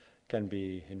reasons can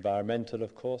be environmental,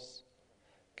 of course,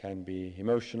 can be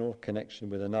emotional, connection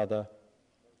with another,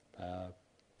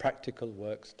 practical,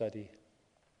 work, study,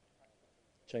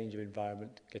 change of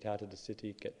environment, get out of the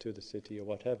city, get to the city, or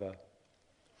whatever.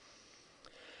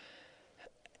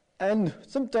 And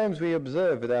sometimes we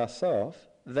observe with ourselves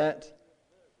that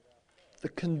the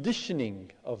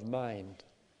conditioning of mind,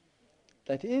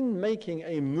 that in making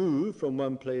a move from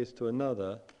one place to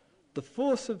another, the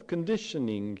force of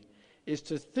conditioning is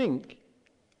to think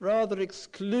rather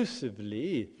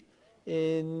exclusively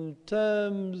in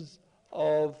terms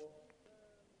of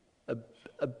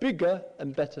a bigger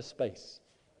and better space.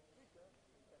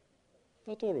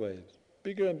 Not always,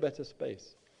 bigger and better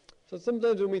space. So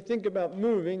sometimes when we think about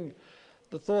moving,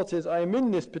 the thought is, I'm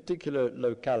in this particular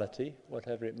locality,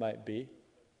 whatever it might be,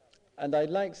 and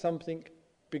I'd like something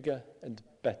bigger and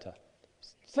better.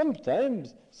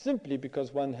 Sometimes simply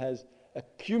because one has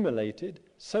accumulated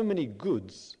so many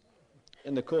goods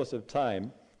in the course of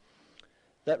time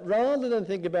that rather than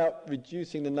think about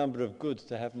reducing the number of goods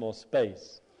to have more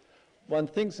space, one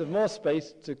thinks of more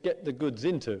space to get the goods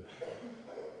into.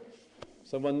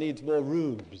 So one needs more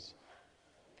rooms.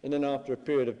 And then after a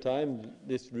period of time,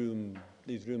 these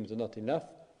rooms are not enough.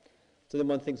 So then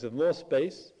one thinks of more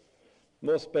space.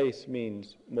 More space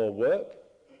means more work,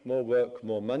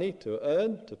 more money to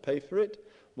earn, to pay for it.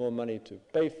 More money to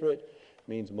pay for it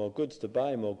means more goods to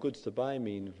buy. More goods to buy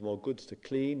means more goods to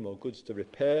clean, more goods to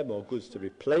repair, more goods to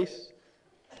replace.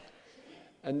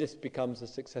 And this becomes a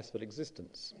successful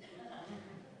existence.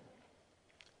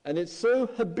 And it's so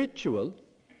habitual,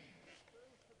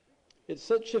 it's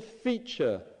such a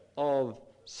feature of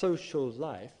social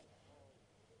life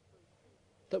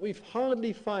that we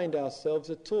hardly find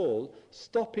ourselves at all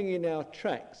stopping in our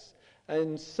tracks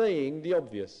and saying the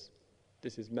obvious.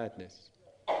 This is madness.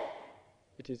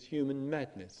 It is human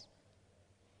madness.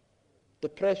 The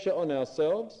pressure on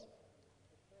ourselves,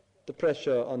 the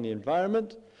pressure on the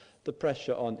environment, the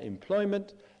pressure on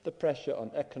employment, the pressure on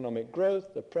economic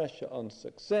growth, the pressure on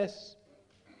success,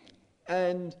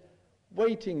 and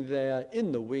waiting there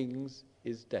in the wings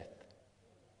is death.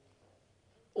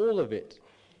 All of it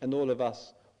and all of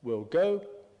us will go,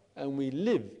 and we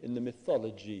live in the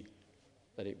mythology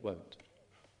that it won't.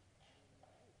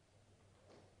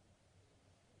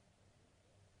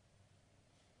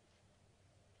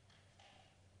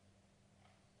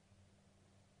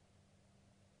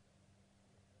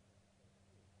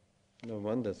 No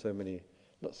wonder so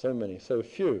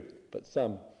few, but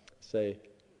some say,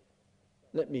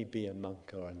 let me be a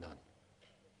monk or a nun.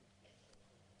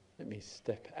 Let me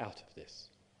step out of this.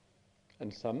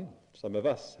 And some of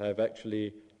us have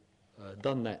actually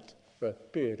done that for a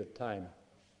period of time.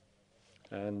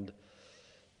 And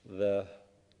the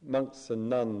monks and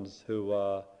nuns who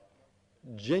are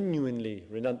genuinely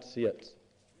renunciates,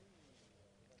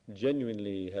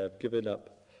 genuinely have given up,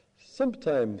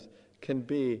 sometimes can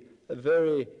be a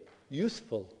very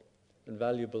useful and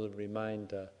valuable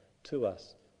reminder to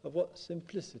us of what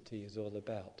simplicity is all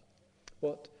about,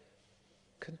 what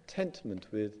contentment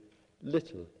with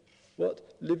little,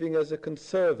 what living as a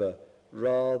conserver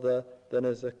rather than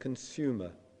as a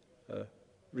consumer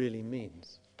really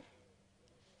means.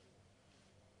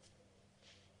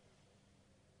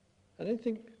 And I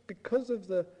think because of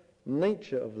the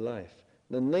nature of life,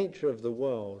 the nature of the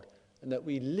world, and that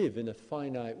we live in a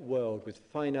finite world with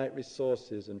finite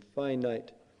resources and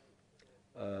finite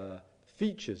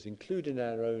features, including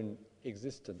our own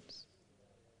existence,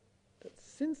 that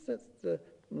since that's the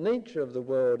nature of the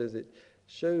world as it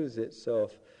shows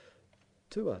itself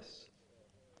to us,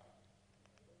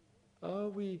 are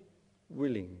we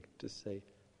willing to say,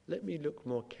 let me look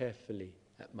more carefully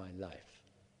at my life?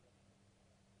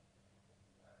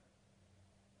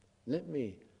 Let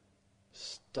me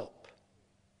stop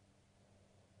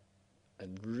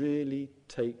and really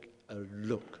take a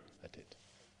look at it.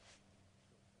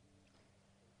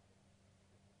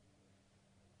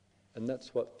 And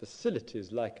that's what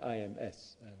facilities like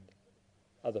IMS and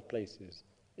other places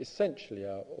essentially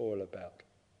are all about.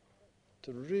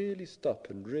 To really stop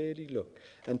and really look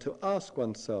and to ask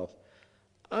oneself,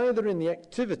 either in the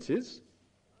activities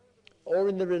or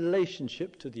in the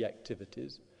relationship to the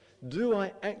activities, do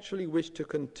I actually wish to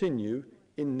continue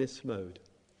in this mode?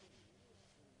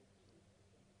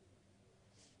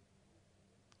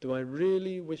 Do I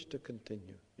really wish to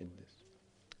continue in this?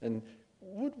 And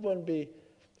would one be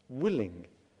willing,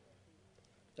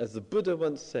 as the Buddha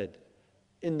once said,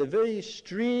 in the very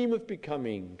stream of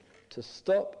becoming, to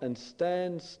stop and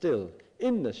stand still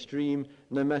in the stream,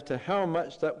 no matter how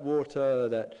much that water,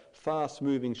 that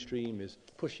fast-moving stream, is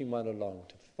pushing one along,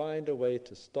 to find a way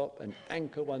to stop and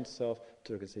anchor oneself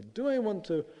to it and say, do I want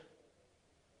to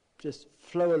just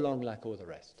flow along like all the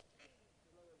rest?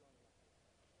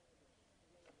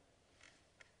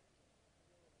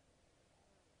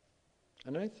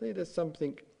 And I say there's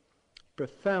something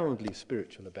profoundly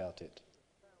spiritual about it.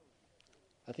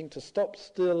 I think to stop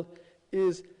still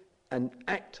is an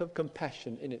act of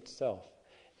compassion in itself.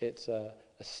 It's a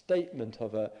statement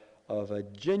of a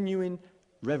genuine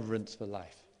reverence for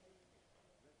life.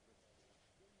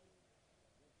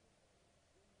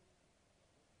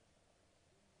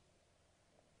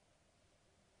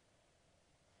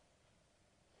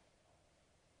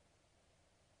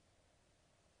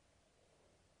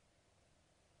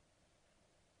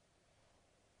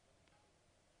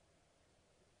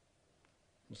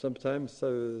 Sometimes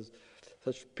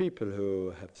such people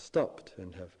who have stopped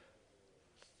and have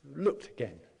looked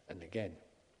again and again.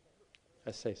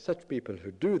 I say such people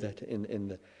who do that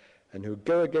and who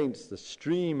go against the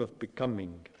stream of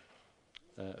becoming,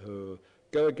 who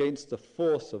go against the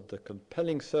force of the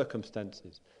compelling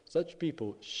circumstances. Such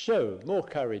people show more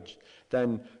courage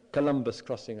than Columbus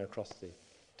crossing across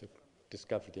to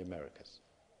discover the Americas.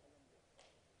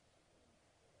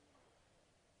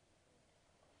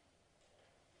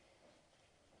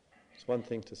 It's one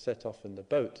thing to set off in the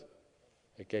boat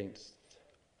against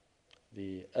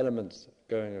the elements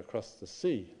going across the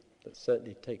sea. That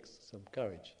certainly takes some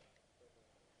courage.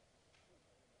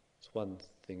 It's one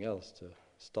thing else to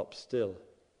stop still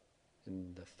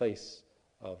in the face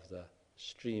of the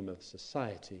stream of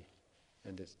society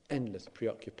and its endless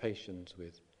preoccupations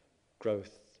with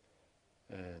growth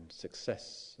and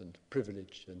success and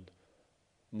privilege and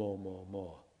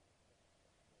more.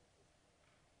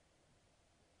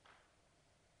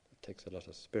 It takes a lot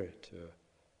of spirit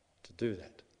to do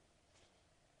that.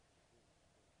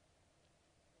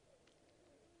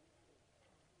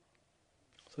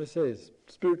 So it says,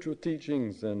 spiritual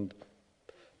teachings and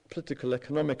political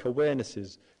economic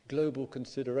awarenesses, global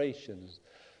considerations,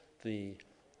 the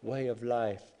way of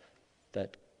life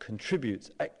that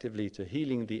contributes actively to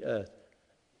healing the earth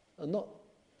are not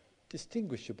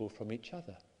distinguishable from each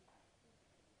other.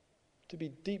 To be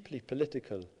deeply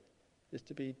political is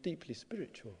to be deeply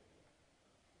spiritual.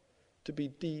 To be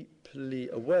deeply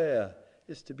aware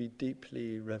is to be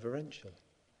deeply reverential.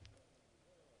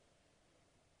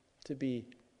 To be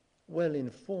well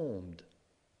informed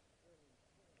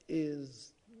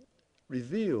is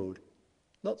revealed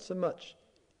not so much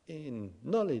in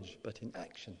knowledge but in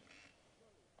action.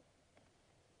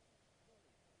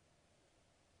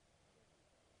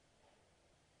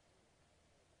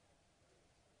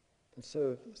 And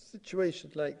so a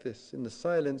situation like this, in the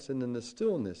silence and in the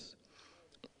stillness,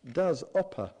 does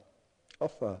offer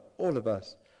all of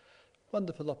us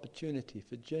wonderful opportunity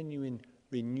for genuine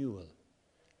renewal,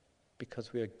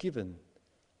 because we are given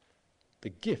the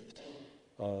gift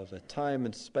of a time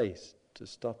and space to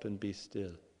stop and be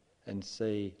still and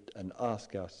say and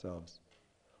ask ourselves,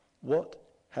 what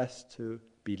has to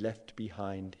be left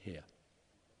behind here?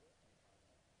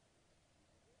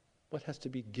 What has to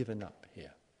be given up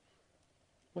here?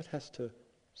 What has to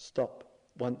stop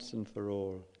once and for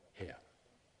all here?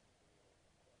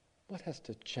 What has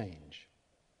to change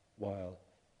while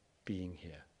being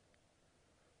here?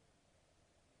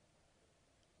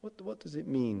 What does it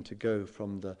mean to go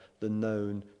from the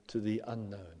known to the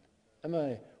unknown? Am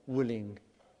I willing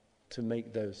to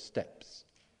make those steps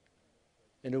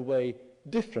in a way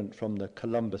different from the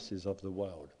Columbuses of the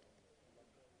world?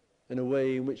 In a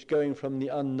way in which going from the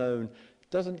unknown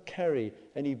doesn't carry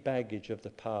any baggage of the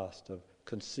past, of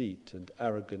conceit and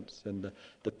arrogance and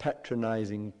the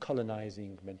patronizing,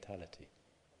 colonizing mentality.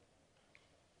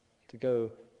 To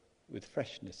go with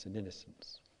freshness and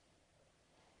innocence.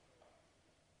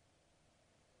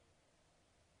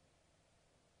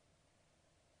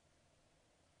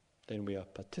 Then we are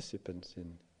participants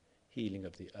in healing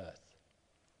of the earth.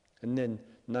 And then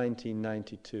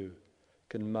 1992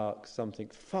 can mark something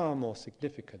far more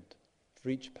significant for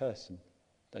each person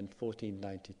than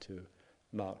 1492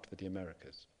 marked for the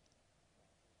Americas.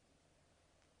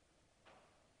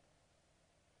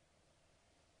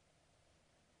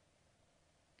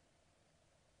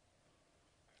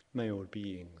 May all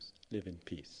beings live in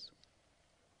peace.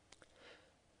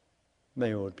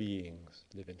 May all beings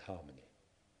live in harmony.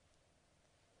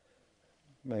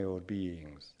 May all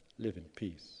beings live in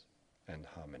peace and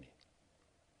harmony.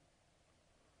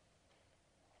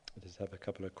 Let us have a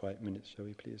couple of quiet minutes, shall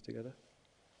we please, together?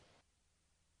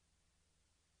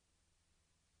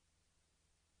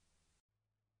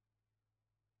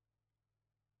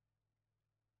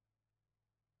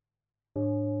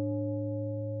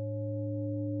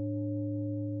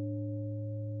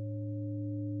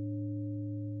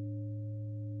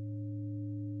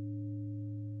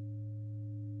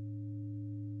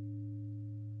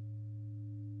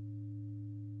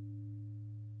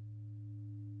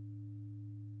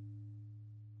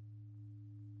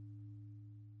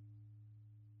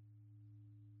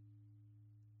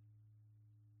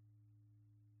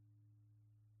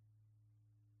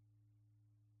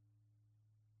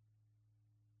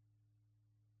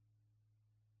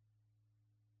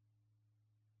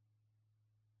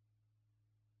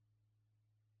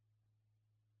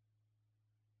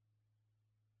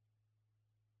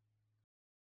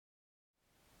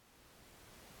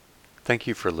 Thank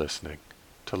you for listening.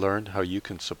 To learn how you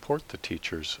can support the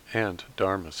teachers and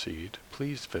Dharma Seed,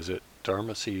 please visit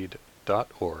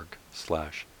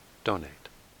dharmaseed.org/donate.